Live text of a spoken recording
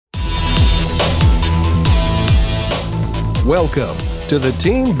Welcome to the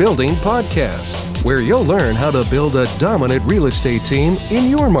Team Building Podcast, where you'll learn how to build a dominant real estate team in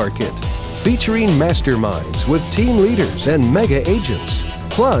your market, featuring masterminds with team leaders and mega agents,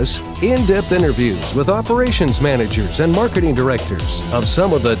 plus in-depth interviews with operations managers and marketing directors of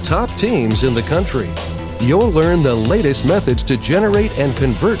some of the top teams in the country. You'll learn the latest methods to generate and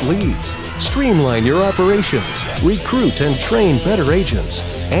convert leads, streamline your operations, recruit and train better agents,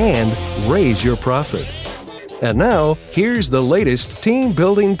 and raise your profit. And now, here's the latest Team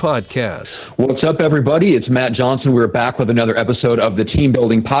Building Podcast. What's up, everybody? It's Matt Johnson. We're back with another episode of the Team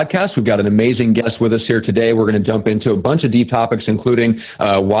Building Podcast. We've got an amazing guest with us here today. We're going to jump into a bunch of deep topics, including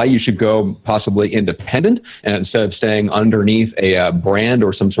why you should go possibly independent and instead of staying underneath a brand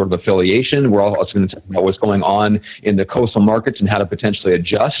or some sort of affiliation. We're also going to talk about what's going on in the coastal markets and how to potentially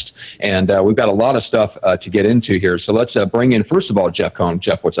adjust. And we've got a lot of stuff to get into here. So let's bring in, first of all, Jeff Cohn.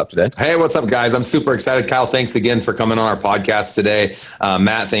 Jeff, what's up today? Hey, what's up, guys? I'm super excited. Kyle, thanks again for coming on our podcast today.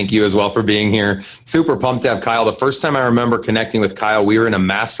 Matt, thank you as well for being here. Super pumped to have Kyle. The first time I remember connecting with Kyle, we were in a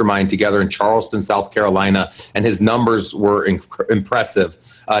mastermind together in Charleston, South Carolina, and his numbers were impressive.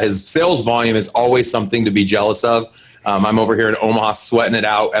 His sales volume is always something to be jealous of. I'm over here in Omaha sweating it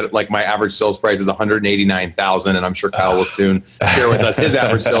out at like my average sales price is $189,000, and I'm sure Kyle will soon share with us his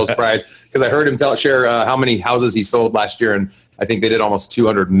average sales price, because I heard him share how many houses he sold last year, and I think they did almost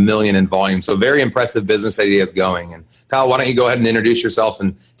 200 million in volume. So a very impressive business that he has going. And Kyle, why don't you go ahead and introduce yourself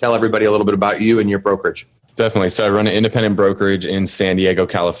and tell everybody a little bit about you and your brokerage? Definitely. So I run an independent brokerage in San Diego,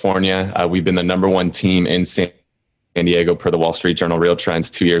 California. We've been the number one team in San Diego per the Wall Street Journal Real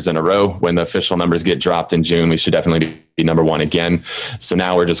Trends 2 years in a row. When the official numbers get dropped in June, we should definitely be number one again. So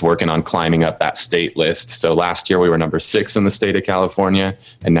now we're just working on climbing up that state list. So last year we were number 6 in the state of California,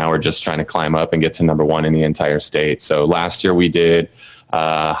 and now we're just trying to climb up and get to number 1 in the entire state. So last year we did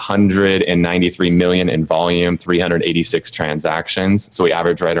 193 million in volume, 386 transactions. So we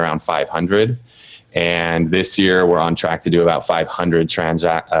average right around 500. And this year we're on track to do about 500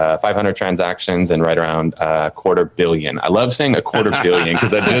 transactions and right around $250 million. I love saying $250 million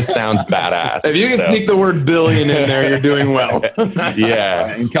because that just sounds badass. If you can sneak the word billion in there, you're doing well.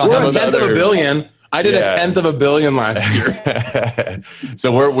 Yeah. We're a tenth of a billion. I did a tenth of a billion last year.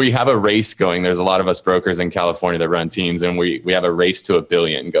 So we have a race going. There's a lot of us brokers in California that run teams, and we have a race to $1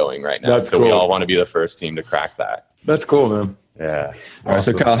 billion going right now. That's so cool. We all want to be the first team to crack that. That's cool, man. Yeah. All right,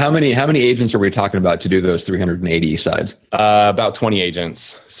 so Kyle, how many agents are we talking about to do those 380 sides? About 20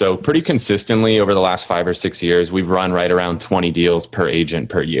 agents. So pretty consistently over the last 5 or 6 years, we've run right around 20 deals per agent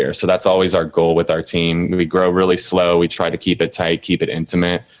per year. So that's always our goal with our team. We grow really slow. We try to keep it tight, keep it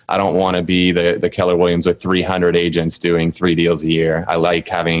intimate. I don't want to be the Keller Williams with 300 agents doing 3 deals a year. I like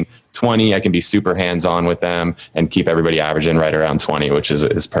having 20. I can be super hands-on with them and keep everybody averaging right around 20, which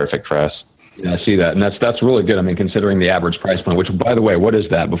is perfect for us. Yeah, I see that. And that's really good. I mean, considering the average price point, which, by the way, what is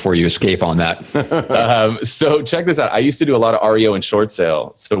that before you escape on that? So check this out. I used to do a lot of REO and short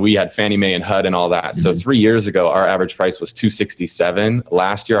sale. So we had Fannie Mae and HUD and all that. So 3 years ago, our average price was $267.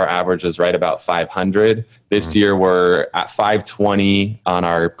 Last year, our average was right about $500. This year, we're at $520 on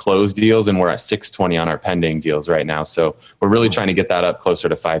our closed deals, and we're at $620 on our pending deals right now. So we're really trying to get that up closer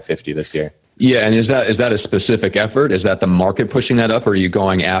to $550 this year. Yeah, and is that a specific effort? Is that the market pushing that up, or are you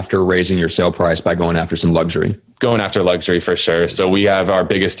going after raising your sale price by going after some luxury? Going after luxury for sure. So we have our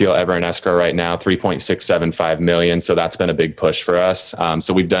biggest deal ever in escrow right now, $3.675 million. So that's been a big push for us.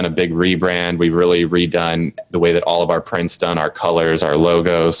 So we've done a big rebrand. We've really redone the way that all of our print's done, our colors, our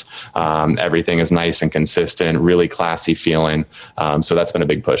logos. Everything is nice and consistent, really classy feeling. So that's been a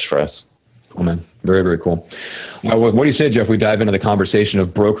big push for us. Cool, man. Very, very cool. What do you say, Jeff? We dive into the conversation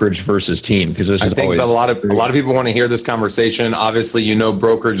of brokerage versus team, because I think a lot of people want to hear this conversation. Obviously,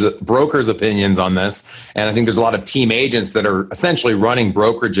 brokers' opinions on this, and I think there's a lot of team agents that are essentially running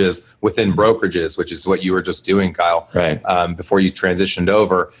brokerages within brokerages, which is what you were just doing, Kyle. Right. Before you transitioned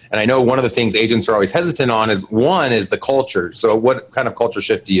over, and I know one of the things agents are always hesitant on is the culture. So, what kind of culture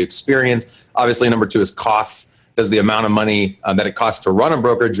shift do you experience? Obviously, number 2 is cost. Does the amount of money that it costs to run a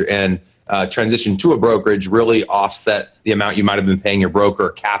brokerage and transition to a brokerage really offset the amount you might have been paying your broker,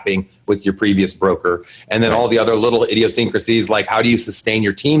 capping with your previous broker? And then all the other little idiosyncrasies, like how do you sustain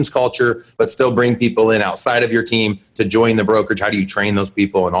your team's culture, but still bring people in outside of your team to join the brokerage? How do you train those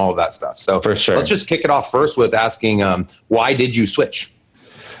people and all of that stuff? So for sure, let's just kick it off first with asking, why did you switch?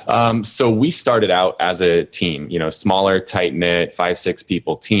 So we started out as a team, smaller, tight-knit, 5-6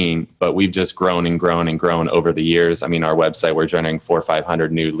 people team, but we've just grown and grown and grown over the years. I mean, our website, we're generating 400 or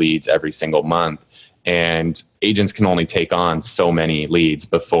 500 new leads every single month, and agents can only take on so many leads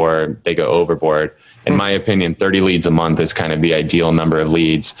before they go overboard. In my opinion, 30 leads a month is kind of the ideal number of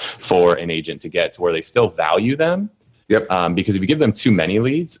leads for an agent to get to where they still value them, Yep. Because if you give them too many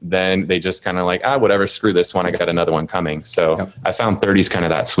leads, then they just kind of like, whatever, screw this one. I got another one coming. So Yep. I found 30 is kind of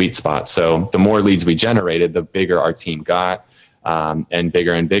that sweet spot. So the more leads we generated, the bigger our team got. And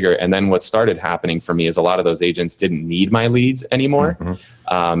bigger and bigger. And then what started happening for me is a lot of those agents didn't need my leads anymore.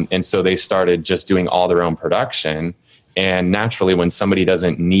 And so they started just doing all their own production. And naturally, when somebody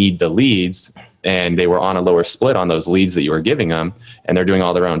doesn't need the leads and they were on a lower split on those leads that you were giving them, and they're doing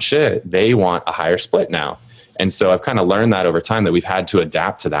all their own shit, they want a higher split now. And so I've kind of learned that over time that we've had to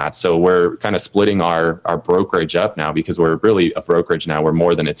adapt to that. So we're kind of splitting our brokerage up now, because we're really a brokerage now. We're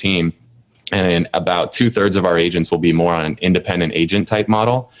more than a team. And about 2/3 of our agents will be more on an independent agent type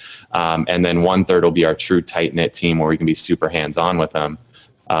model. And then 1/3 will be our true tight knit team where we can be super hands-on with them.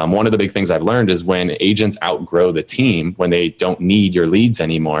 One of the big things I've learned is when agents outgrow the team, when they don't need your leads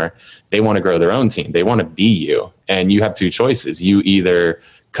anymore, they want to grow their own team. They want to be you. And you have two choices. You either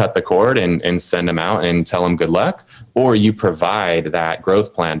cut the cord and send them out and tell them good luck, or you provide that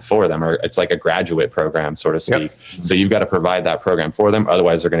growth plan for them, or it's like a graduate program, so to speak. Yep. So you've got to provide that program for them.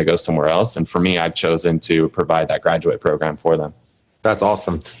 Otherwise, they're going to go somewhere else. And for me, I've chosen to provide that graduate program for them. That's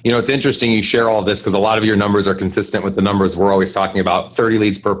awesome. You know, it's interesting you share all of this because a lot of your numbers are consistent with the numbers we're always talking about. 30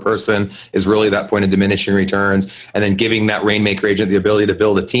 leads per person is really that point of diminishing returns. And then giving that Rainmaker agent the ability to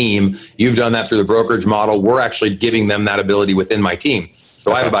build a team. You've done that through the brokerage model. We're actually giving them that ability within my team.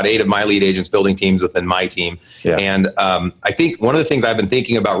 So I have about 8 of my lead agents building teams within my team. Yeah. And I think one of the things I've been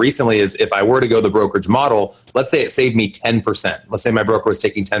thinking about recently is if I were to go the brokerage model, let's say it saved me 10%. Let's say my broker was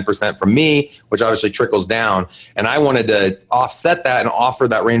taking 10% from me, which obviously trickles down. And I wanted to offset that and offer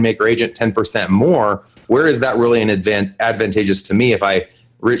that Rainmaker agent 10% more. Where is that really advantageous to me if I,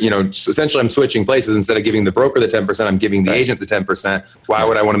 essentially I'm switching places. Instead of giving the broker the 10%, I'm giving the agent the 10%. Why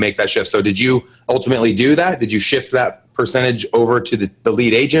would I want to make that shift? So did you ultimately do that? Did you shift that percentage over to the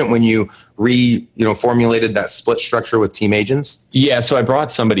lead agent when you formulated that split structure with team agents? Yeah. So I brought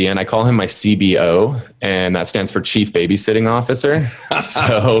somebody in, I call him my CBO, and that stands for Chief Babysitting Officer.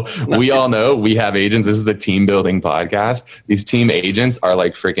 So nice. We all know we have agents. This is a team building podcast. These team agents are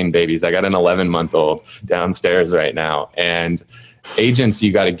like freaking babies. I got an 11-month-old downstairs right now, and agents,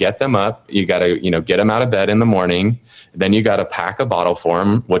 you got to get them up. You got to, get them out of bed in the morning. Then you got to pack a bottle for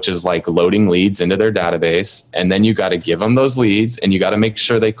them, which is like loading leads into their database. And then you got to give them those leads, and you got to make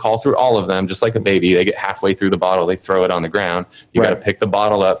sure they call through all of them, just like a baby. They get halfway through the bottle, they throw it on the ground. You got to pick the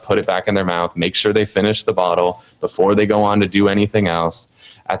bottle up, put it back in their mouth, make sure they finish the bottle before they go on to do anything else.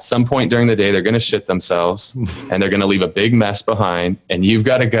 At some point during the day, they're going to shit themselves and they're going to leave a big mess behind, and you've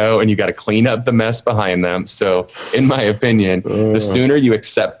got to go and you got to clean up the mess behind them. So in my opinion, the sooner you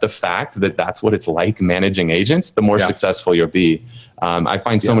accept the fact that that's what it's like managing agents, the more successful you'll be. I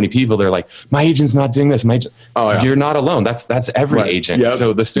find so many people, they're like, my agent's not doing this. You're not alone. That's every agent. Yep.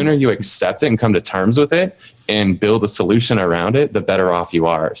 So the sooner you accept it and come to terms with it and build a solution around it, the better off you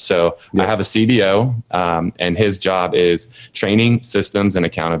are. So I have a CDO, and his job is training, systems, and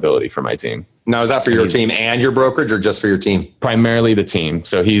accountability for my team. Now, is that for your team and your brokerage, or just for your team? Primarily the team.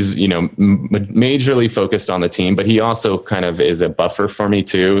 So he's, majorly focused on the team, but he also kind of is a buffer for me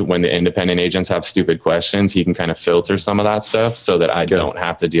too. When the independent agents have stupid questions, he can kind of filter some of that stuff so that I don't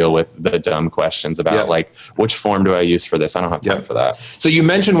have to deal with the dumb questions about like, which form do I use for this? I don't have time for that. So you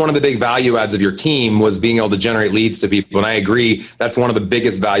mentioned one of the big value adds of your team was being able to generate leads to people. And I agree, that's one of the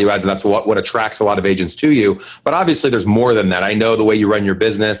biggest value adds, and that's what attracts a lot of agents to you. But obviously there's more than that. I know the way you run your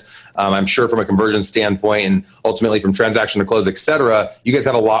business. I'm sure from a conversion standpoint and ultimately from transaction to close, et cetera, you guys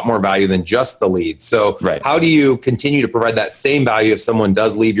have a lot more value than just the leads. So how do you continue to provide that same value if someone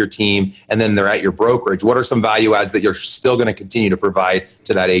does leave your team and then they're at your brokerage? What are some value adds that you're still going to continue to provide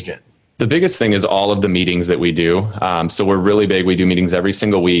to that agent? The biggest thing is all of the meetings that we do. So we're really big. We do meetings every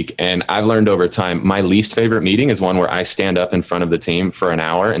single week. And I've learned over time, my least favorite meeting is one where I stand up in front of the team for an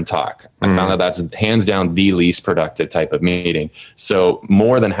hour and talk. I found that that's hands down the least productive type of meeting. So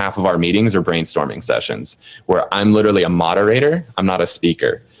more than half of our meetings are brainstorming sessions where I'm literally a moderator. I'm not a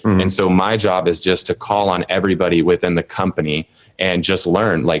speaker. And so my job is just to call on everybody within the company and just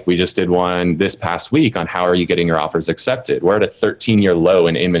learn. Like we just did one this past week on how are you getting your offers accepted? We're at a 13-year low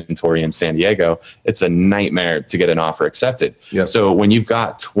in inventory in San Diego. It's a nightmare to get an offer accepted. Yep. So when you've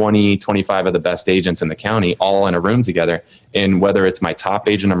got 20, 25 of the best agents in the county all in a room together, and whether it's my top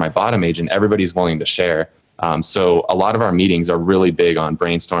agent or my bottom agent, everybody's willing to share. So a lot of our meetings are really big on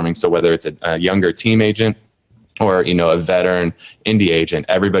brainstorming. So whether it's a younger team agent or, a veteran indie agent,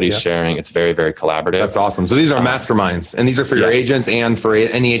 everybody's sharing. It's very, very collaborative. That's awesome. So these are masterminds, and these are for your agents and for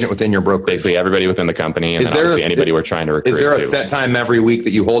any agent within your brokerage. Basically everybody within the company, and then obviously anybody we're trying to recruit. Is there a set time every week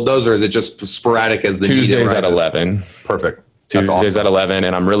that you hold those, or is it just sporadic as the Tuesdays at 11? Perfect. Tuesdays at 11,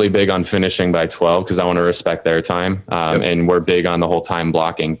 and I'm really big on finishing by 12 because I want to respect their time. And we're big on the whole time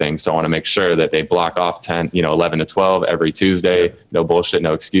blocking thing. So I want to make sure that they block off 11 to 12 every Tuesday. No bullshit,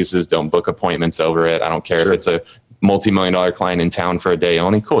 no excuses. Don't book appointments over it. I don't care if it's a multi-million-dollar client in town for a day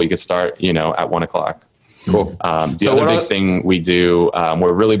only. Cool. You could start, at 1 o'clock. Cool. The other big thing we do,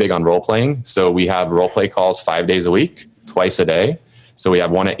 we're really big on role playing. So we have role play calls 5 days a week, twice a day. So we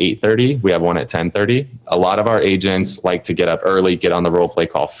have one at 8:30. We have one at 10:30. A lot of our agents like to get up early, get on the role play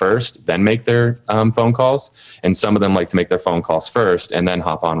call first, then make their phone calls. And some of them like to make their phone calls first and then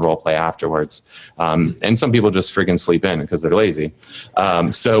hop on role play afterwards. And some people just freaking sleep in because they're lazy.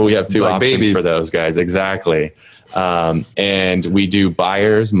 So we have two options for those guys. Exactly. And we do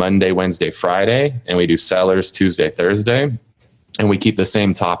buyers Monday, Wednesday, Friday, and we do sellers Tuesday, Thursday. And we keep the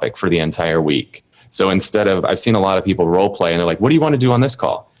same topic for the entire week. So instead of, I've seen a lot of people role play and they're like, what do you want to do on this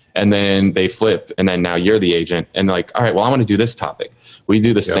call? And then they flip and then now you're the agent and they're like, all right, well, I want to do this topic. We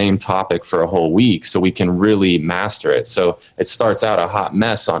do the same topic for a whole week so we can really master it. So it starts out a hot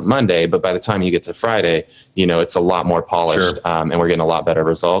mess on Monday, but by the time you get to Friday, it's a lot more polished and we're getting a lot better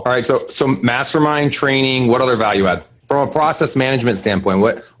results. All right. So mastermind training, what other value add? From a process management standpoint,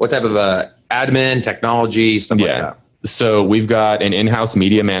 what type of admin, technology, stuff like that? So we've got an in-house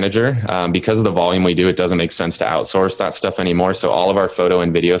media manager. Because of the volume we do, it doesn't make sense to outsource that stuff anymore. So all of our photo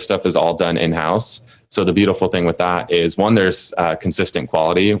and video stuff is all done in-house. So the beautiful thing with that is, one, there's consistent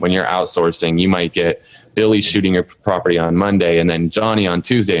quality. When you're outsourcing, you might get Billy shooting your property on Monday and then Johnny on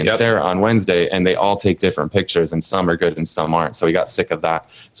Tuesday and Sarah on Wednesday, and they all take different pictures and some are good and some aren't. So we got sick of that.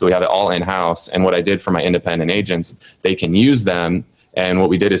 So we have it all in-house. And what I did for my independent agents, they can use them. And what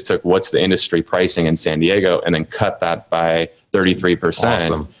we did is took what's the industry pricing in San Diego and then cut that by 33%.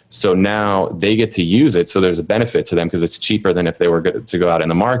 Awesome. So now they get to use it. So there's a benefit to them because it's cheaper than if they were to go out in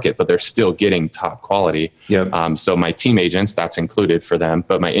the market, but they're still getting top quality. So my team agents, that's included for them,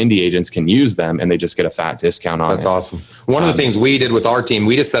 but my indie agents can use them and they just get a fat discount on it. That's awesome. One of the things we did with our team,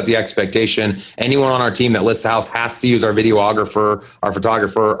 we just set the expectation. Anyone on our team that lists a house has to use our videographer, our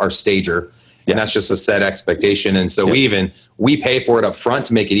photographer, our stager. And that's just a set expectation. And so we pay for it up front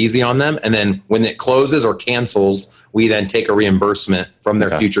to make it easy on them. And then when it closes or cancels, we then take a reimbursement from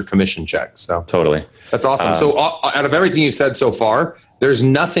their future commission check. So totally. That's awesome. So out of everything you've said so far, there's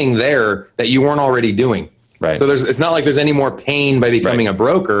nothing there that you weren't already doing. Right. So it's not like there's any more pain by becoming a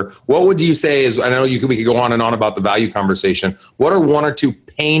broker. What would you say is, I know we could go on and on about the value conversation. What are one or two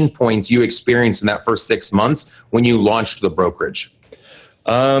pain points you experienced in that first 6 months when you launched the brokerage?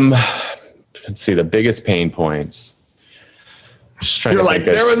 Let's see, the biggest pain points. You're like,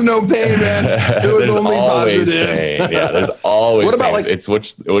 there was no pain, man. It was only positive. Pain. Yeah, there's always what about pain. It's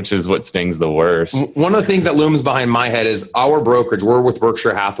which is what stings the worst. One of the things that looms behind my head is our brokerage. We're with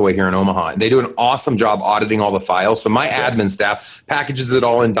Berkshire Hathaway here in Omaha, and they do an awesome job auditing all the files. So my admin staff packages it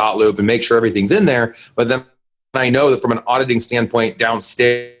all in .loop and make sure everything's in there. But then I know that from an auditing standpoint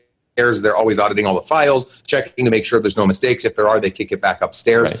downstairs, they're always auditing all the files, checking to make sure there's no mistakes. If there are, they kick it back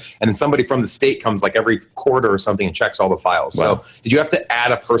upstairs. Right. And then somebody from the state comes like every quarter or something and checks all the files. Wow. So did you have to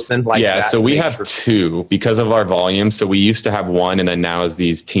add a person like that? Yeah, so we have two because of our volume. So we used to have one, and then now as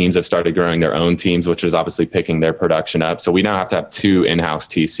these teams have started growing their own teams, which is obviously picking their production up. So we now have to have two in-house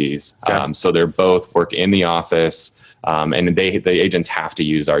TCs. Okay. So they're both work in the office. And the agents have to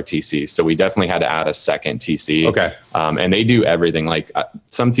use our TC. So we definitely had to add a second TC. Okay. And they do everything. Like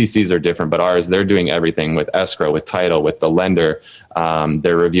some TCs are different, but ours, they're doing everything with escrow, with title, with the lender.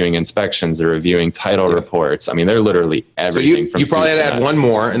 They're reviewing inspections. They're reviewing title reports. I mean, they're literally everything. So you probably had to add one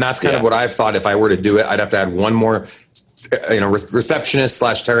more. And that's kind of what I've thought. If I were to do it, I'd have to add one more, receptionist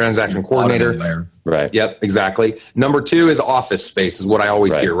 / transaction coordinator. Right. Yep, exactly. Number two is office space is what I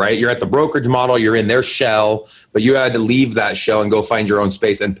always hear, right? You're at the brokerage model, you're in their shell, but you had to leave that shell and go find your own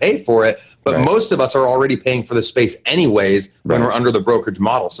space and pay for it. But most of us are already paying for the space anyways when we're under the brokerage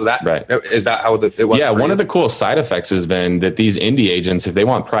model. So is that how it was? Yeah, one of the cool side effects has been that these indie agents, if they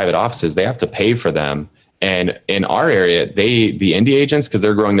want private offices, they have to pay for them. And in our area, the indie agents, because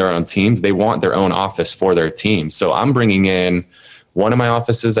they're growing their own teams, they want their own office for their team. So I'm bringing in one of my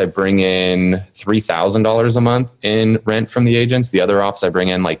offices, I bring in $3,000 a month in rent from the agents. The other office, I bring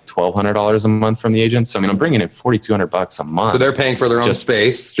in like $1,200 a month from the agents. So I mean, I'm bringing in $4,200 a month. So they're paying for their own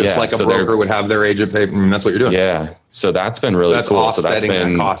space, just like a broker would have their agent pay. That's what you're doing. Yeah. So that's been really cool. Offsetting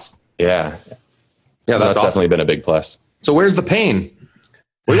that cost. Yeah. Yeah, that's awesome. Definitely been a big plus. So where's the pain?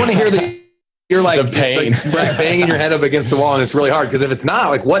 We want to hear the. You're like, banging your head up against the wall, and it's really hard because if it's not,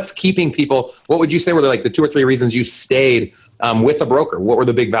 like, what's keeping people? What would you say were like the 2 or 3 reasons you stayed with a broker? What were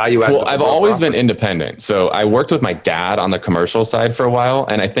the big value adds? Well, I've always been independent. So I worked with my dad on the commercial side for a while.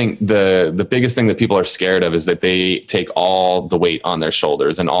 And I think the biggest thing that people are scared of is that they take all the weight on their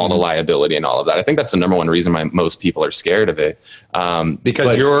shoulders and all the liability and all of that. I think that's the number one reason why most people are scared of it.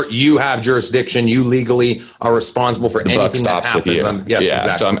 Because you have jurisdiction, you legally are responsible for anything buck stops that happens. with you.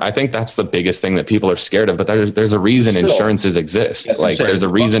 Exactly. So I think that's the biggest thing that people are scared of. But there's a reason insurances exist. Like there's a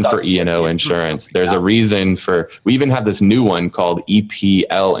reason for E&O insurance. There's a reason for, we even have this new one called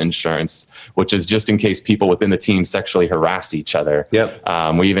EPL insurance, which is just in case people within the team sexually harass each other. Yep.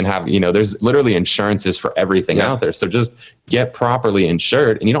 We even have, there's literally insurances for everything out there. So just get properly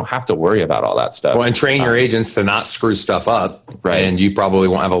insured and you don't have to worry about all that stuff. Well, and train your agents to not screw stuff up. Right. And you probably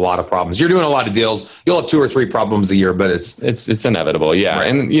won't have a lot of problems. You're doing a lot of deals. You'll have 2 or 3 problems a year, but it's inevitable. Yeah. Right.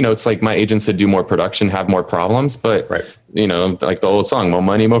 And it's like my agents that do more production have more problems, but like the old song, more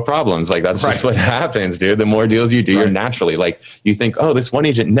money, more problems. Like that's just what happens, dude. The more deals you do, you're naturally like, you think, oh, this one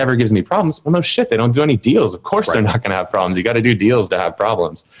agent never gives me problems. Well, no shit. They don't do any deals. Of course they're not going to have problems. You got to do deals to have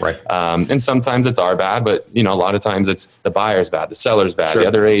problems. Right. And sometimes it's our bad, but a lot of times it's the buyer's bad, the seller's bad, the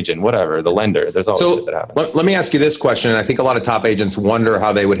other agent, whatever, the lender. There's always shit that happens. Let me ask you this question. And I think a lot of top agents wonder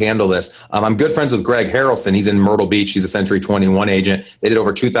how they would handle this. I'm good friends with Greg Harrelson. He's in Myrtle Beach. He's a Century 21 agent. They did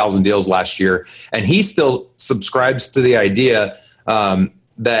over 2,000 deals last year. And he still subscribes to the idea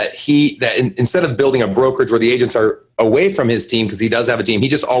that instead of building a brokerage where the agents are away from his team, because he does have a team, he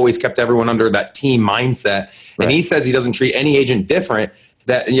just always kept everyone under that team mindset. Right. And he says he doesn't treat any agent different,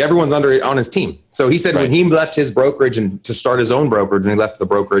 that everyone's on his team. So he said when he left his brokerage and to start his own brokerage, and he left the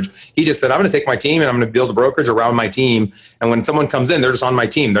brokerage, he just said, I'm going to take my team and I'm going to build a brokerage around my team. And when someone comes in, they're just on my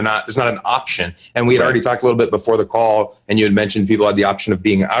team. There's not an option. And we had already talked a little bit before the call, and you had mentioned people had the option of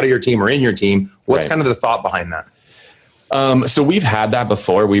being out of your team or in your team. What's kind of the thought behind that? So we've had that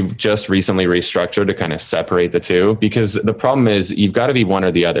before. We've just recently restructured to kind of separate the two, because the problem is you've got to be one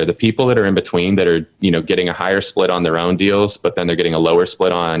or the other. The people that are in between that are, getting a higher split on their own deals, but then they're getting a lower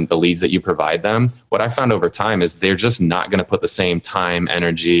split on the leads that you provide them. What I found over time is they're just not going to put the same time,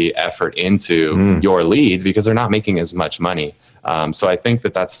 energy, effort into your leads because they're not making as much money. So I think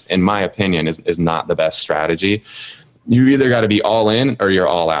that's, in my opinion, is not the best strategy. You either got to be all in or you're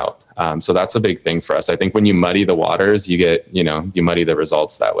all out. So that's a big thing for us. I think when you muddy the waters, you get, you muddy the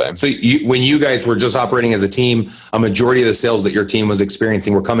results that way. So when you guys were just operating as a team, a majority of the sales that your team was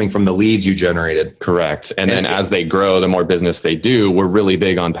experiencing were coming from the leads you generated. Correct. And then as they grow, the more business they do, we're really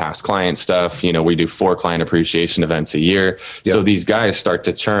big on past client stuff. We do 4 client appreciation events a year. Yep. So these guys start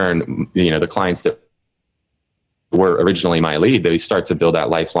to churn, the clients that were originally my lead, they start to build that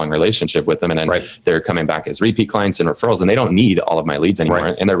lifelong relationship with them. And then they're coming back as repeat clients and referrals, and they don't need all of my leads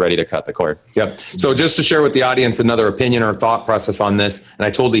anymore. And they're ready to cut the cord. Yep. So just to share with the audience another opinion or thought process on this, and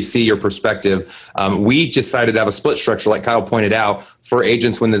I totally see your perspective. We decided to have a split structure, like Kyle pointed out, for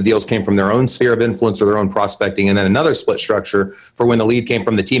agents when the deals came from their own sphere of influence or their own prospecting, and then another split structure for when the lead came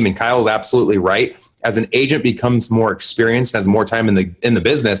from the team. And Kyle's absolutely right. As an agent becomes more experienced, has more time in the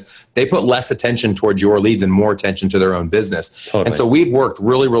business, they put less attention towards your leads and more attention to their own business. Totally. And so we've worked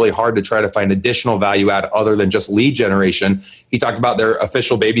really, really hard to try to find additional value add other than just lead generation. He talked about their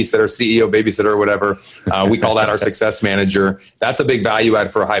official babysitter, CEO babysitter, or whatever. We call that our success manager. That's a big value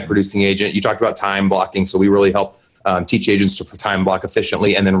add for a high producing agent. You talked about time blocking. So we really help teach agents to time block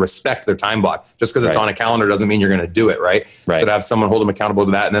efficiently and then respect their time block. Just because it's on a calendar doesn't mean you're going to do it, right? So to have someone hold them accountable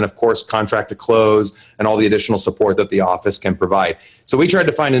to that. And then, of course, contract to close and all the additional support that the office can provide. So we tried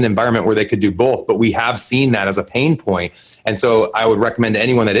to find an environment where they could do both, but we have seen that as a pain point. And so I would recommend to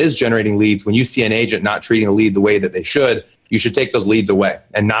anyone that is generating leads, when you see an agent not treating a lead the way that they should, you should take those leads away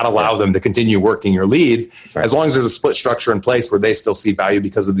and not allow them to continue working your leads. As long as there's a split structure in place where they still see value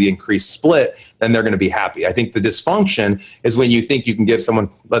because of the increased split, then they're going to be happy. I think the dysfunction is when you think you can give someone,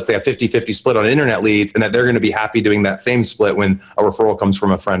 let's say, a 50-50 split on internet leads, and that they're going to be happy doing that same split when a referral comes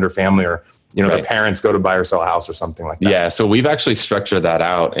from a friend or family, or their parents go to buy or sell a house or something like that. Yeah. So we've actually structured that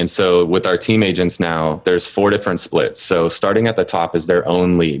out. And so with our team agents now, there's 4 different splits. So starting at the top is their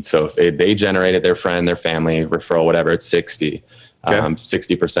own lead. So if they generated their friend, their family, referral, whatever, it's 60%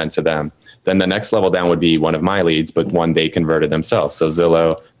 to them. Then the next level down would be one of my leads, but one they converted themselves. So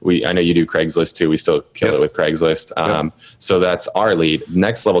Zillow, I know you do Craigslist too. We still kill it with Craigslist. So that's our lead.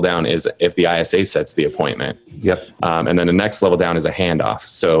 Next level down is if the ISA sets the appointment. And then the next level down is a handoff.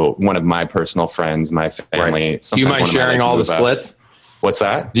 So one of my personal friends, my family. Do you mind sharing all the split? What's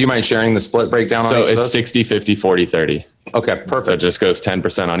that? Do you mind sharing the split breakdown? So it's 60, 50, 40, 30. Okay, perfect. So it just goes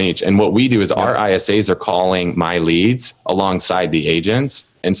 10% on each. And what we do is our ISAs are calling my leads alongside the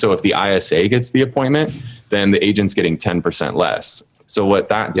agents. And so if the ISA gets the appointment, then the agent's getting 10% less. So what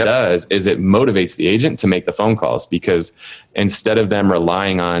that does is it motivates the agent to make the phone calls, because instead of them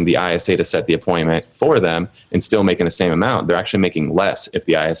relying on the ISA to set the appointment for them and still making the same amount, they're actually making less if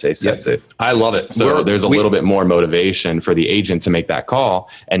the ISA sets it. I love it. So there's a little bit more motivation for the agent to make that call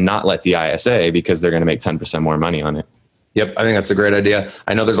and not let the ISA, because they're going to make 10% more money on it. Yep, I think that's a great idea.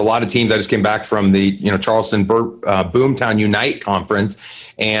 I know there's a lot of teams that just came back from the Charleston Boomtown Unite conference,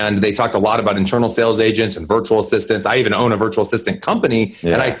 and they talked a lot about internal sales agents and virtual assistants. I even own a virtual assistant company,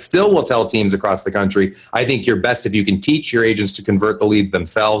 and I still will tell teams across the country, I think you're best if you can teach your agents to convert the leads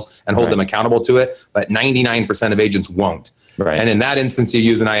themselves and hold them accountable to it, but 99% of agents won't. Right. And in that instance, you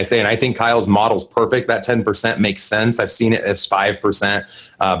use an ISA. And I think Kyle's model's perfect. That 10% makes sense. I've seen it as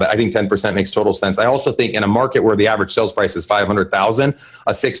 5%, but I think 10% makes total sense. I also think in a market where the average sales price is $500,000,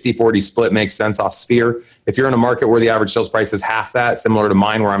 a 60-40 split makes sense off Sphere. If you're in a market where the average sales price is half that, similar to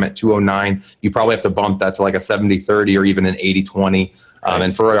mine where I'm at 209, you probably have to bump that to like a 70-30 or even an 80-20.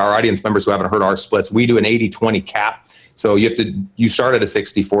 And for our audience members who haven't heard our splits, we do an 80-20 cap. So you start at a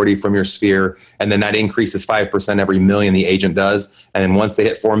 60-40 from your Sphere, and then that increases 5% every million the agent does. And then once they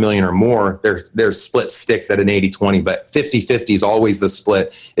hit 4 million or more, their split sticks at an 80-20, but 50-50 is always the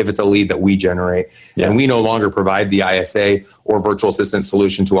split if it's a lead that we generate. Yeah. And we no longer provide the ISA or virtual assistant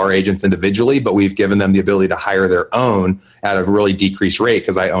solution to our agents individually, but we've given them the ability to hire their own at a really decreased rate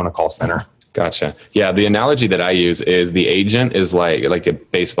because I own a call center. Gotcha. Yeah. The analogy that I use is the agent is like a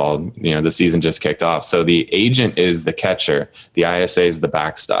baseball, the season just kicked off. So the agent is the catcher. The ISA is the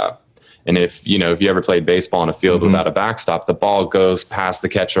backstop. And if you ever played baseball in a field without a backstop, the ball goes past the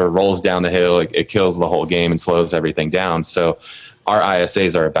catcher, rolls down the hill, it kills the whole game and slows everything down. So our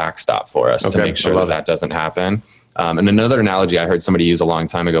ISAs are a backstop for us to make sure that doesn't happen. And another analogy I heard somebody use a long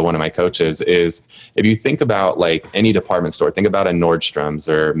time ago, one of my coaches, is if you think about like any department store, think about a Nordstrom's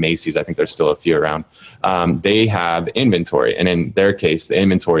or Macy's. I think there's still a few around. They have inventory. And in their case, the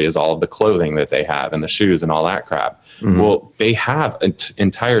inventory is all of the clothing that they have and the shoes and all that crap. Well, they have an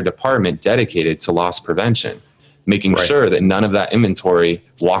entire department dedicated to loss prevention, making sure that none of that inventory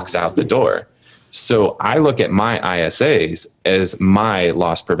walks out the door. So I look at my ISAs as my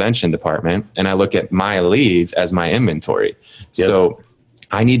loss prevention department, and I look at my leads as my inventory. Yep. So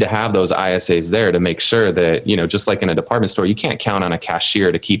I need to have those ISAs there to make sure that, just like in a department store, you can't count on a cashier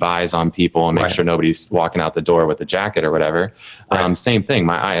to keep eyes on people and make sure nobody's walking out the door with a jacket or whatever. Same thing.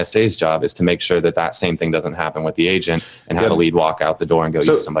 My ISA's job is to make sure that same thing doesn't happen with the agent and have a lead walk out the door and go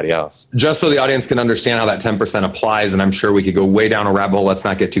use somebody else. Just so the audience can understand how that 10% applies, and I'm sure we could go way down a rabbit hole. Let's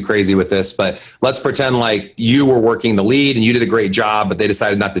not get too crazy with this, but let's pretend like you were working the lead and you did a great job, but they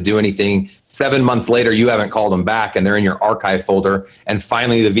decided not to do anything. 7 months later, you haven't called them back and they're in your archive folder. And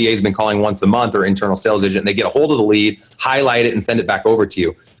finally, the VA's been calling once a month, or internal sales agent. They get a hold of the lead, highlight it, and send it back over to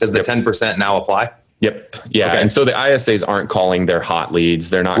you. Does the 10% now apply? Yep. Yeah. Okay. And so the ISAs aren't calling their hot leads.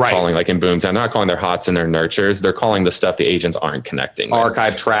 They're not calling like in Boomtown. They're not calling their hots and their nurtures. They're calling the stuff the agents aren't connecting with.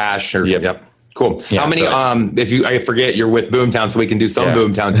 Archive trash. Or, Yep. Cool. Yeah, how many, I forget you're with Boomtown, so we can do some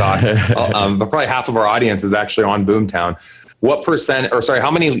Boomtown talk, but probably half of our audience is actually on Boomtown.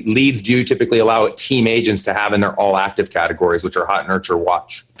 How many leads do you typically allow team agents to have in their all active categories, which are hot, nurture,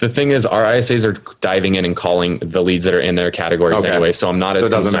 watch? The thing is, our ISAs are diving in and calling the leads that are in their categories anyway, so I'm not as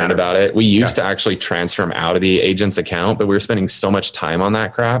concerned about it. We used to actually transfer them out of the agent's account, but we were spending so much time on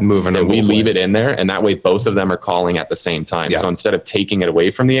that crap that we leave it in there, and that way both of them are calling at the same time. So instead of taking it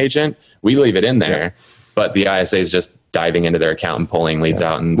away from the agent, we leave it in there, but the ISA is just diving into their account and pulling leads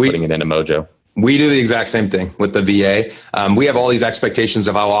out and putting it into Mojo. We do the exact same thing with the VA. We have all these expectations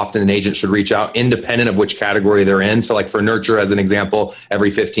of how often an agent should reach out, independent of which category they're in. So like for nurture, as an example, every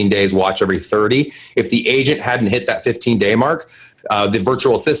 15 days, watch every 30. If the agent hadn't hit that 15-day mark, the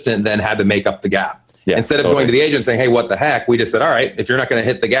virtual assistant then had to make up the gap. Yeah, instead of going to the agent saying, hey, what the heck? We just said, all right, if you're not going to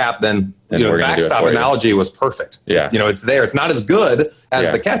hit the gap, then the backstop analogy was perfect. Yeah. It's there. It's not as good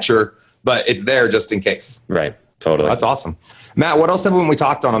as the catcher, but it's there just in case. Right. Totally. So that's awesome. Matt, what else have we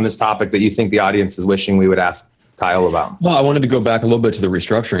talked on this topic that you think the audience is wishing we would ask Kyle about? Well, I wanted to go back a little bit to the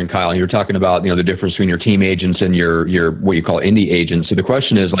restructuring, Kyle. You were talking about, the difference between your team agents and your what you call indie agents. So the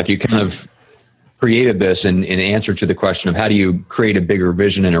question is, like, you kind of created this in answer to the question of how do you create a bigger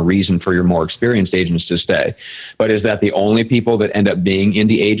vision and a reason for your more experienced agents to stay? But is that the only people that end up being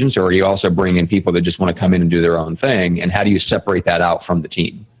indie agents, or are you also bringing in people that just want to come in and do their own thing? And how do you separate that out from the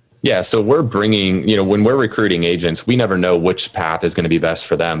team? Yeah. So we're bringing, when we're recruiting agents, we never know which path is going to be best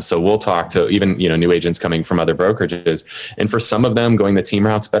for them. So we'll talk to even, new agents coming from other brokerages. And for some of them, going the team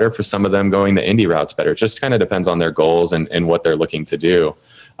route's better. For some of them, going the indie route's better. It just kind of depends on their goals and what they're looking to do.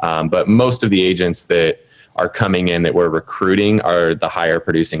 But most of the agents that are coming in that we're recruiting are the higher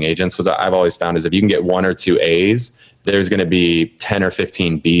producing agents. What I've always found is if you can get 1 or 2 A's, there's going to be 10 or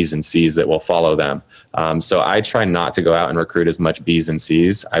 15 B's and C's that will follow them. So I try not to go out and recruit as much B's and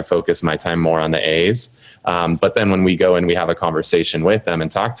C's. I focus my time more on the A's. But then when we go and we have a conversation with them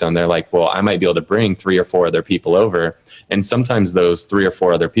and talk to them, they're like, well, I might be able to bring 3 or 4 other people over. And sometimes those 3 or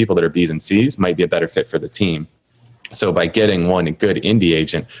 4 other people that are B's and C's might be a better fit for the team. So by getting one good indie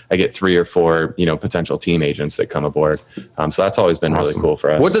agent, I get 3 or 4, potential team agents that come aboard. So that's always been really cool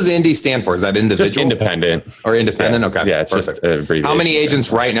for us. What does indie stand for? Is that individual? Just independent. Or independent? Yeah. Okay. Yeah, it's perfect. Just an abbreviation. How many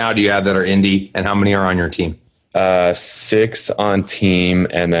agents right now do you have that are indie, and how many are on your team? 6 on team,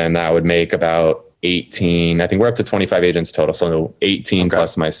 and then that would make about 18. I think we're up to 25 agents total. So 18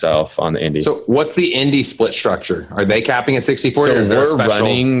 plus myself on the indie. So what's the indie split structure? Are they capping at 60-40? Or is there a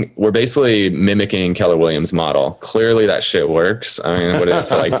special? We're basically mimicking Keller Williams model. Clearly that shit works. I mean, what is it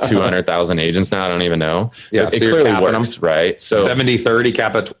to like 200,000 agents now? I don't even know. Yeah. It clearly works, right? So 70-30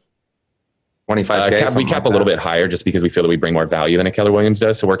 cap at 25K. We cap a little bit higher just because we feel that we bring more value than a Keller Williams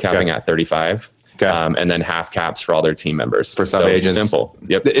does. So we're capping at 35. Okay. And then half caps for all their team members. For sub agents. Simple.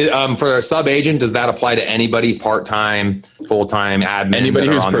 Yep. For a sub agent, does that apply to anybody, part-time, full-time, admin? Anybody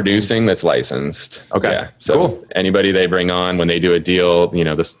who's producing that's licensed. Okay. Yeah. So cool. Anybody they bring on when they do a deal,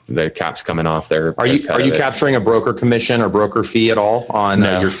 the cap's coming off their. Are you capturing a broker commission or broker fee at all on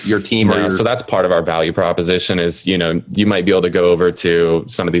your team? No. So that's part of our value proposition is, you might be able to go over to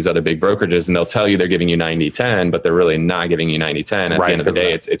some of these other big brokerages and they'll tell you they're giving you 90-10, but they're really not giving you 90-10. At the end of the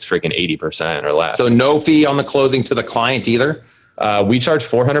day, it's freaking 80% or less. So no fee on the closing to the client either? We charge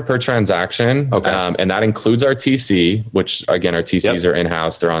 $400 per transaction. Okay. And that includes our TC, which again, our TCs are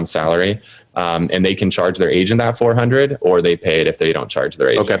in-house, they're on salary. And they can charge their agent that $400 or they pay it if they don't charge their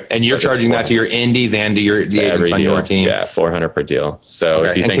agent. Okay. And you're charging that to your indies and to the agents on your team? Yeah, $400 per deal. So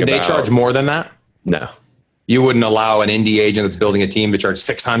if you think can they charge more than that? No. You wouldn't allow an indie agent that's building a team to charge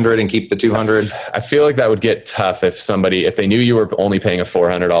 $600 and keep the $200? I feel like that would get tough if they knew you were only paying a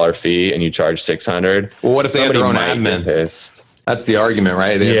 $400 fee and you charge $600. Well, what if they had their own admin? That's the argument,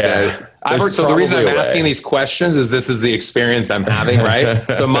 right? So the reason I'm asking these questions is this is the experience I'm having, right?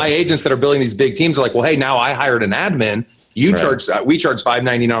 So my agents that are building these big teams are like, well, hey, now I hired an admin. We charge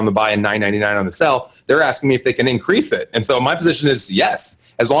 $599 on the buy and $999 on the sell. They're asking me if they can increase it. And so my position is yes.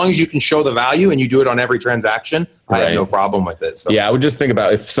 As long as you can show the value and you do it on every transaction, I have no problem with it. So. Yeah, I would just think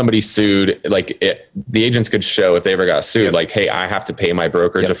about if somebody sued, the agents could show if they ever got sued, hey, I have to pay my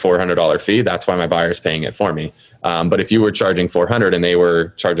brokerage a $400 fee. That's why my buyer's paying it for me. But if you were charging $400 and they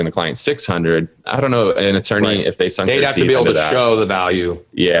were charging the client $600, I don't know, an attorney, if they sunk their teeth into that. They'd have to be able to show the value.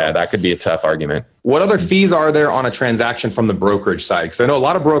 Yeah, that could be a tough argument. What other fees are there on a transaction from the brokerage side? Because I know a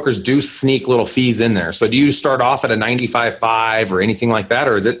lot of brokers do sneak little fees in there. So do you start off at a 95.5 or anything like that?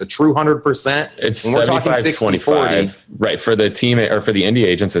 Or is it the true 100%? It's 75-25. Right. For the team or for the indie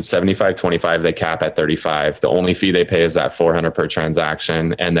agents, it's 75-25. They cap at 35. The only fee they pay is that $400 per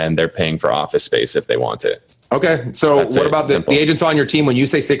transaction. And then they're paying for office space if they want it. Okay. So what about the agents on your team? When you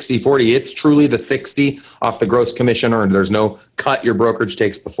say 60-40, it's truly the 60 off the gross commission earned. There's no cut your brokerage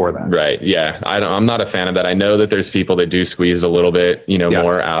takes before that. Right. Yeah. I'm not a fan of that. I know that there's people that do squeeze a little bit,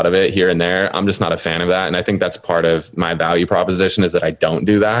 more out of it here and there. I'm just not a fan of that. And I think that's part of my value proposition is that I don't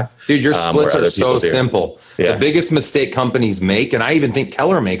do that. Dude, your splits are so simple. Yeah. The biggest mistake companies make, and I even think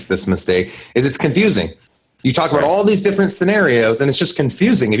Keller makes this mistake, is it's confusing. You talk about all these different scenarios and it's just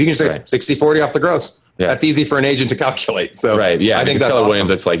confusing. If you can say 60-40 off the gross. Yeah. That's easy for an agent to calculate. So yeah, I think that's Keller awesome. Williams,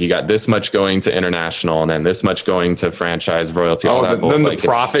 it's like you got this much going to international and then this much going to franchise royalty. Then the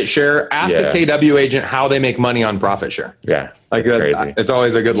profit share. Ask a KW agent how they make money on profit share. Yeah. Crazy. It's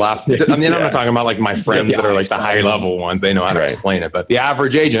always a good laugh. I mean, I'm not talking about my friends that are the high level ones. They know how to explain it. But the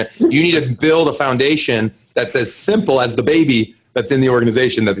average agent, you need to build a foundation that's as simple as the baby that's in the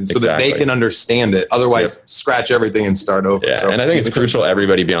organization so that they can understand it. Otherwise, scratch everything and start over. Yeah. And I think it's crucial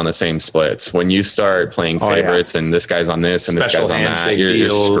everybody be on the same splits. When you start playing favorites and this guy's on this and this guy's on that,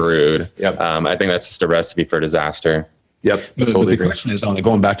 you're screwed. Yep. I think that's just a recipe for disaster. Yep. Totally agree. The question is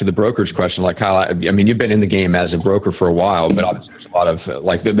going back to the brokerage question, Kyle, I mean, you've been in the game as a broker for a while, but obviously there's a lot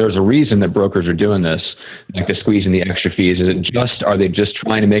of there's a reason that brokers are doing this, they're squeezing the extra fees. Are they just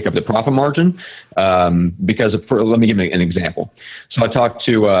trying to make up the profit margin? Let me give you an example. So I talked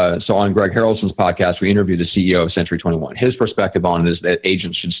to, on Greg Harrelson's podcast, we interviewed the CEO of Century 21. His perspective on it is that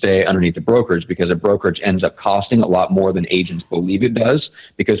agents should stay underneath the brokerage because a brokerage ends up costing a lot more than agents believe it does.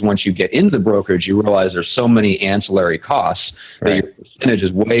 Because once you get into the brokerage, you realize there's so many ancillary costs that you're percentage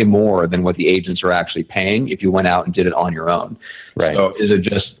is way more than what the agents are actually paying if you went out and did it on your own. Right. So is it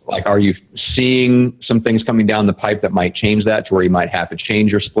just like, are you seeing some things coming down the pipe that might change that to where you might have to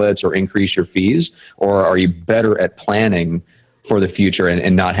change your splits or increase your fees? Or are you better at planning for the future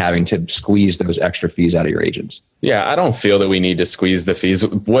and not having to squeeze those extra fees out of your agents? Yeah, I don't feel that we need to squeeze the fees.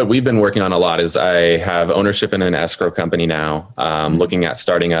 What we've been working on a lot is I have ownership in an escrow company now, looking at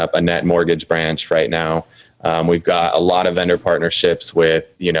starting up a net mortgage branch right now. We've got a lot of vendor partnerships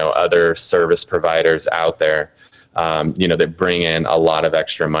with, other service providers out there, that bring in a lot of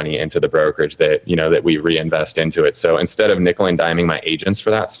extra money into the brokerage that we reinvest into it. So instead of nickel and diming my agents for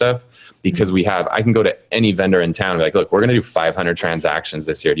that stuff, because I can go to any vendor in town and be like, look, we're going to do 500 transactions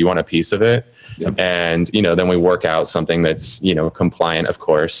this year. Do you want a piece of it? Yep. And, then we work out something that's, compliant, of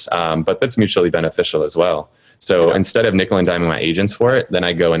course, but that's mutually beneficial as well. So instead of nickel and diming my agents for it, then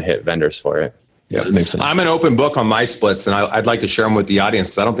I go and hit vendors for it. Yeah, I'm an open book on my splits, and I'd like to share them with the audience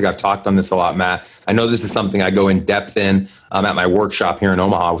because I don't think I've talked on this a lot, Matt. I know this is something I go in depth in at my workshop here in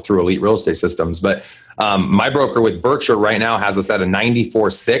Omaha through Elite Real Estate Systems. But my broker with Berkshire right now has us at a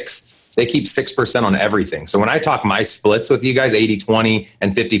 94.6. They keep 6% on everything. So when I talk my splits with you guys, 80-20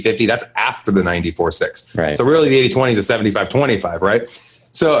 and 50-50, that's after the 94.6. Right. So really the 80-20 is a 75-25, right?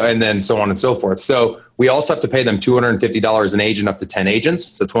 So, and then so on and so forth. So we also have to pay them $250 an agent up to 10 agents.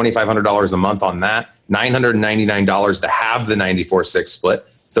 So $2,500 a month on that, $999 to have the 94.6 split.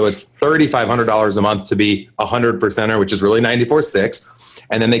 So it's $3,500 a month to be 100%er, which is really 94.6.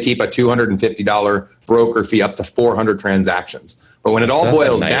 And then they keep a $250 broker fee up to 400 transactions. But when it all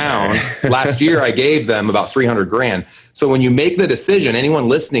boils down, last year I gave them about $300,000. So when you make the decision, anyone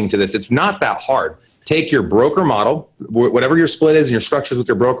listening to this, it's not that hard. Take your broker model, whatever your split is and your structures with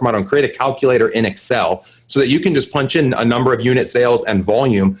your broker model, and create a calculator in Excel so that you can just punch in a number of unit sales and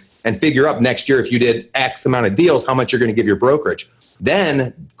volume and figure up next year if you did X amount of deals, how much you're going to give your brokerage.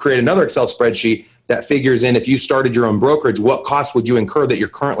 Then create another Excel spreadsheet that figures in if you started your own brokerage, what cost would you incur that you're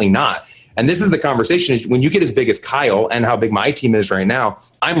currently not? And this is the conversation. When you get as big as Kyle and how big my team is right now,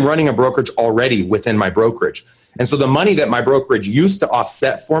 I'm running a brokerage already within my brokerage. And so the money that my brokerage used to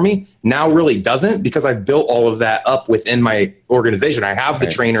offset for me now really doesn't, because I've built all of that up within my organization. I have the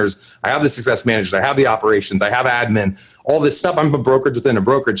trainers, I have the success managers, I have the operations, I have admin, all this stuff. I'm a brokerage within a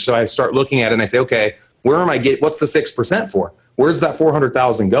brokerage. So I start looking at it and I say, okay, where am I getting, what's the 6% for? Where's that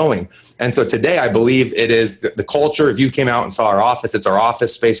 400,000 going? And so today I believe it is the culture. If you came out and saw our office, it's our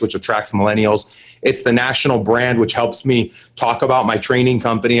office space, which attracts millennials. It's the national brand, which helps me talk about my training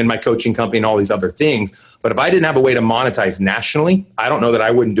company and my coaching company and all these other things. But if I didn't have a way to monetize nationally, I don't know that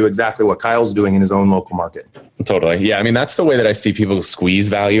I wouldn't do exactly what Kyle's doing in his own local market. Totally. Yeah. I mean, that's the way that I see people squeeze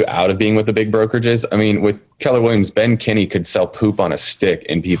value out of being with the big brokerages. I mean, with Keller Williams, Ben Kinney could sell poop on a stick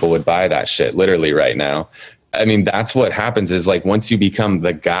and people would buy that shit literally right now. I mean, that's what happens is like once you become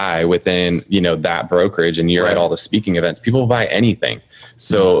the guy within, that brokerage and you're at all the speaking events, people will buy anything.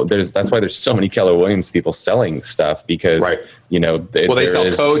 So that's why there's so many Keller Williams people selling stuff because, they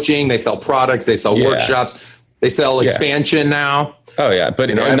sell coaching, they sell products, they sell workshops, they sell expansion now. Oh yeah. But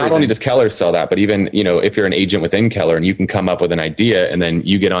not only does Keller sell that, but even, if you're an agent within Keller and you can come up with an idea and then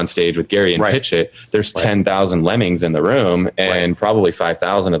you get on stage with Gary and pitch it, there's 10,000 lemmings in the room and probably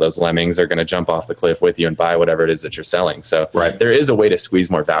 5,000 of those lemmings are going to jump off the cliff with you and buy whatever it is that you're selling. So there is a way to squeeze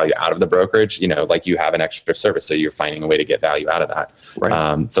more value out of the brokerage, like you have an extra service. So you're finding a way to get value out of that.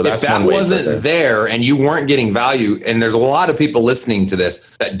 Right. So that's if that wasn't there and you weren't getting value, and there's a lot of people listening to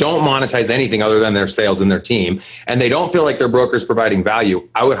this that don't monetize anything other than their sales and their team, and they don't feel like their brokers providing value,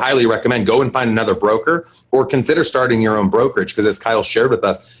 I would highly recommend go and find another broker or consider starting your own brokerage. Because as Kyle shared with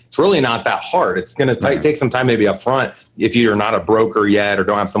us, it's really not that hard. It's going to take some time maybe up front if you're not a broker yet or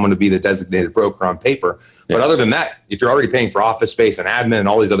don't have someone to be the designated broker on paper. But other than that, if you're already paying for office space and admin and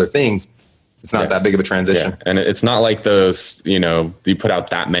all these other things, it's not that big of a transition. And it's not like those, you put out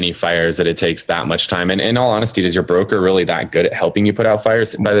that many fires that it takes that much time. And in all honesty, is your broker really that good at helping you put out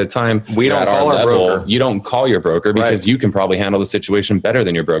fires? By the time we don't call our broker, you don't call your broker because you can probably handle the situation better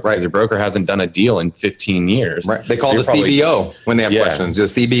than your broker because your broker hasn't done a deal in 15 years. Right. They call the CBO when they have questions,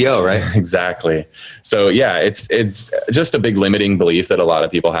 just CBO, right? Exactly. So it's just a big limiting belief that a lot of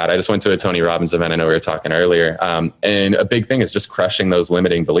people had. I just went to a Tony Robbins event. I know we were talking earlier. And a big thing is just crushing those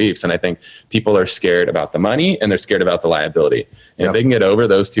limiting beliefs. And I think people are scared about the money and they're scared about the liability. And if they can get over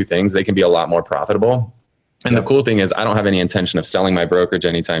those two things, they can be a lot more profitable. And the cool thing is I don't have any intention of selling my brokerage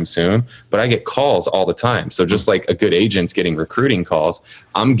anytime soon, but I get calls all the time. So just like a good agent's getting recruiting calls,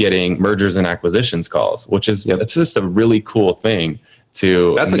 I'm getting mergers and acquisitions calls, which is it's just a really cool thing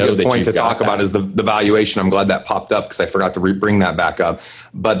to that's a know good that point to you've got talk about is the valuation. I'm glad that popped up because I forgot to bring that back up.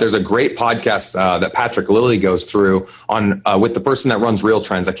 But there's a great podcast that Patrick Lilly goes through on with the person that runs Real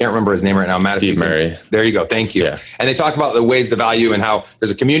Trends. I can't remember his name right now. Matt, Steve Murray. There you go. Thank you. Yeah. And they talk about the ways to value and how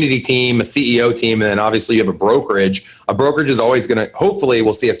there's a community team, a CEO team, and then obviously you have a brokerage. A brokerage is always going to, hopefully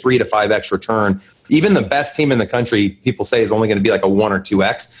we'll see a 3 to 5x return. Even the best team in the country, people say, is only going to be like a 1 or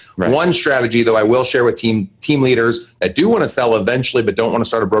 2x. Right. One strategy, though, I will share with team leaders that do want to sell eventually but don't want to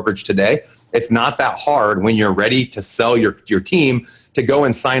start a brokerage today. It's not that hard when you're ready to sell your team to go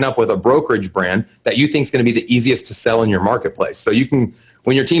and sign up with a brokerage brand that you think is going to be the easiest to sell in your marketplace. So you can,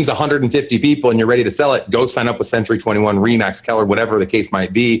 when your team's 150 people and you're ready to sell it, go sign up with Century 21, Remax, Keller, whatever the case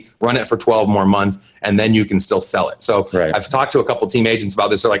might be, run it for 12 more months, and then you can still sell it. So I've talked to a couple team agents about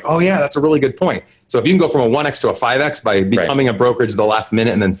this. They're like, oh yeah, that's a really good point. So if you can go from a 1x to a 5x by becoming a brokerage the last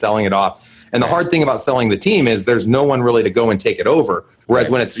minute and then selling it off. And the hard thing about selling the team is there's no one really to go and take it over. Whereas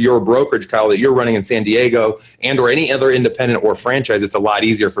when it's your brokerage, Kyle, that you're running in San Diego and or any other independent or franchise, it's a lot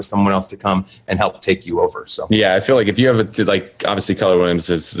easier for someone else to come and help take you over. So yeah, I feel like if you have obviously Keller Williams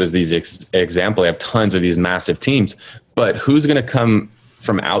is these example, they have tons of these massive teams, but who's going to come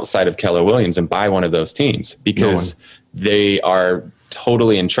from outside of Keller Williams and buy one of those teams? Because they are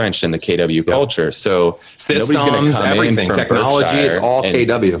totally entrenched in the KW culture. So systems, nobody's going to come everything, in from technology, Berkshire, it's all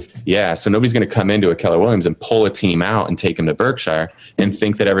KW. Yeah. So nobody's going to come into a Keller Williams and pull a team out and take them to Berkshire and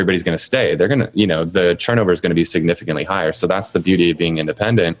think that everybody's going to stay. They're going to, the turnover is going to be significantly higher. So that's the beauty of being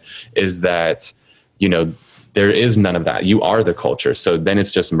independent, is that, there is none of that. You are the culture. So then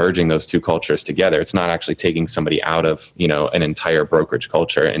it's just merging those two cultures together. It's not actually taking somebody out of, an entire brokerage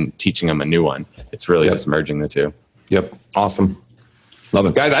culture and teaching them a new one. It's really just merging the two. Yep. Awesome. Love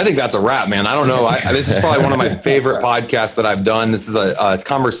it. Guys, I think that's a wrap, man. I don't know. This is probably one of my favorite podcasts that I've done. This is a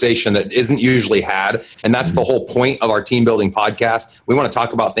conversation that isn't usually had. And that's the whole point of our team building podcast. We want to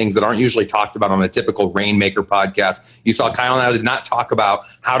talk about things that aren't usually talked about on a typical Rainmaker podcast. You saw Kyle and I did not talk about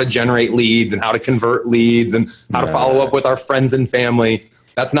how to generate leads and how to convert leads and how to follow up with our friends and family.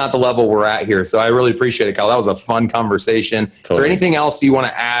 That's not the level we're at here. So I really appreciate it, Kyle. That was a fun conversation. Totally. Is there anything else you want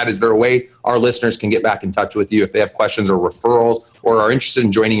to add? Is there a way our listeners can get back in touch with you if they have questions or referrals or are interested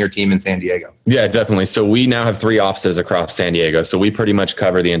in joining your team in San Diego? Yeah, definitely. So we now have 3 offices across San Diego. So we pretty much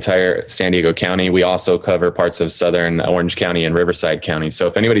cover the entire San Diego County. We also cover parts of Southern Orange County and Riverside County. So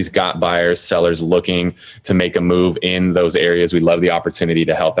if anybody's got buyers, sellers looking to make a move in those areas, we love the opportunity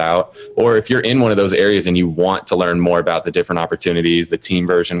to help out. Or if you're in one of those areas and you want to learn more about the different opportunities, the team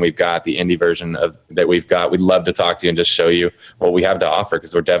version we've got, the indie version of that we've got, we'd love to talk to you and just show you what we have to offer,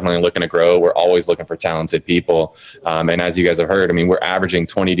 because we're definitely looking to grow. We're always looking for talented people. And as you guys have heard, we're averaging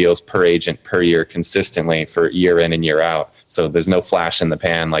 20 deals per agent per year consistently for year in and year out. So there's no flash in the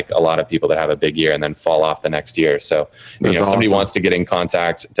pan like a lot of people that have a big year and then fall off the next year. So if somebody wants to get in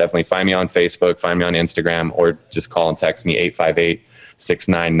contact, definitely find me on Facebook, find me on Instagram, or just call and text me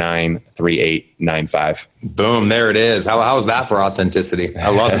 858-699-3895. Boom, there it is. How's that for authenticity? I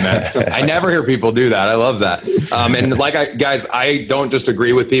love it, man. I never hear people do that. I love that. And guys, I don't just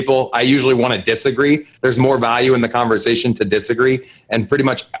agree with people. I usually want to disagree. There's more value in the conversation to disagree. And pretty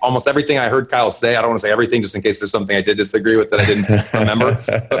much almost everything I heard Kyle say, I don't want to say everything just in case there's something I did disagree with that I didn't remember,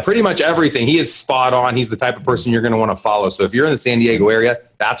 but pretty much everything. He is spot on. He's the type of person you're going to want to follow. So if you're in the San Diego area,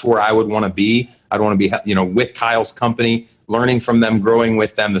 that's where I would want to be. I'd want to be, with Kyle's company, learning from them, growing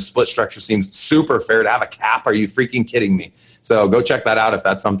with them. The split structure seems super fair. To have a cap, are you freaking kidding me? So go check that out if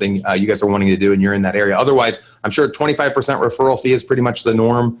that's something you guys are wanting to do and you're in that area. Otherwise, I'm sure 25% referral fee is pretty much the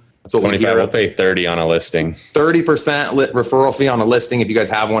norm. That's what 25, we'll pay 30 on a listing. 30% referral fee on a listing if you guys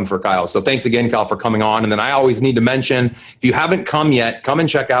have one for Kyle. So thanks again, Kyle, for coming on. And then I always need to mention, if you haven't come yet, come and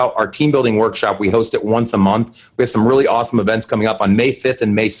check out our team building workshop. We host it once a month. We have some really awesome events coming up on May 5th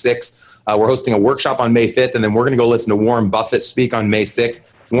and May 6th. We're hosting a workshop on May 5th, and then we're going to go listen to Warren Buffett speak on May 6th.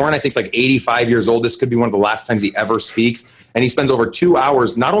 Warren, I think, is like 85 years old. This could be one of the last times he ever speaks. And he spends over 2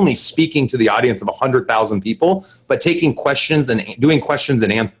 hours not only speaking to the audience of 100,000 people, but taking questions and doing questions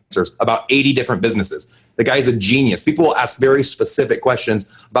and answers about 80 different businesses. The guy's a genius. People will ask very specific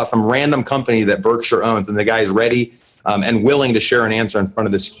questions about some random company that Berkshire owns, and the guy is ready and willing to share an answer in front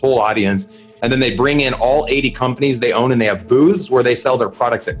of this whole audience. And then they bring in all 80 companies they own, and they have booths where they sell their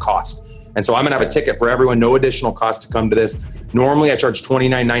products at cost. And so I'm going to have a ticket for everyone, no additional cost to come to this. Normally, I charge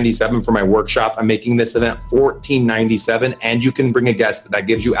 $29.97 for my workshop. I'm making this event $14.97, and you can bring a guest. That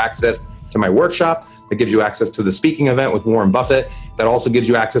gives you access to my workshop, That gives you access to the speaking event with Warren Buffett. That also gives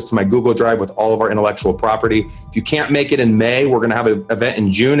you access to my Google Drive with all of our intellectual property. If you can't make it in May, we're going to have an event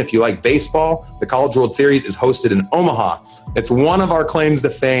in June. If you like baseball, the College World Series is hosted in Omaha. It's one of our claims to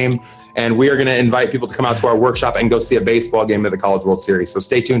fame. And we are going to invite people to come out to our workshop and go see a baseball game at the College World Series. So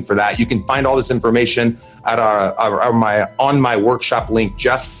stay tuned for that. You can find all this information at on my workshop link,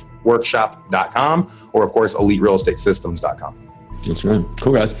 jeffworkshop.com, or of course, eliterealestatesystems.com. That's right.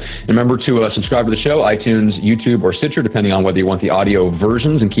 Cool, guys. And remember to subscribe to the show, iTunes, YouTube, or Stitcher, depending on whether you want the audio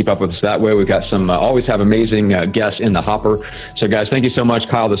versions, and keep up with us that way. We've got some, always have amazing guests in the hopper. So, guys, thank you so much,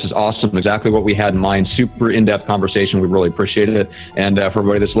 Kyle. This is awesome. Exactly what we had in mind. Super in-depth conversation. We really appreciated it. And for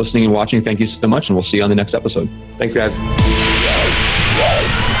everybody that's listening and watching, thank you so much, and we'll see you on the next episode. Thanks, guys.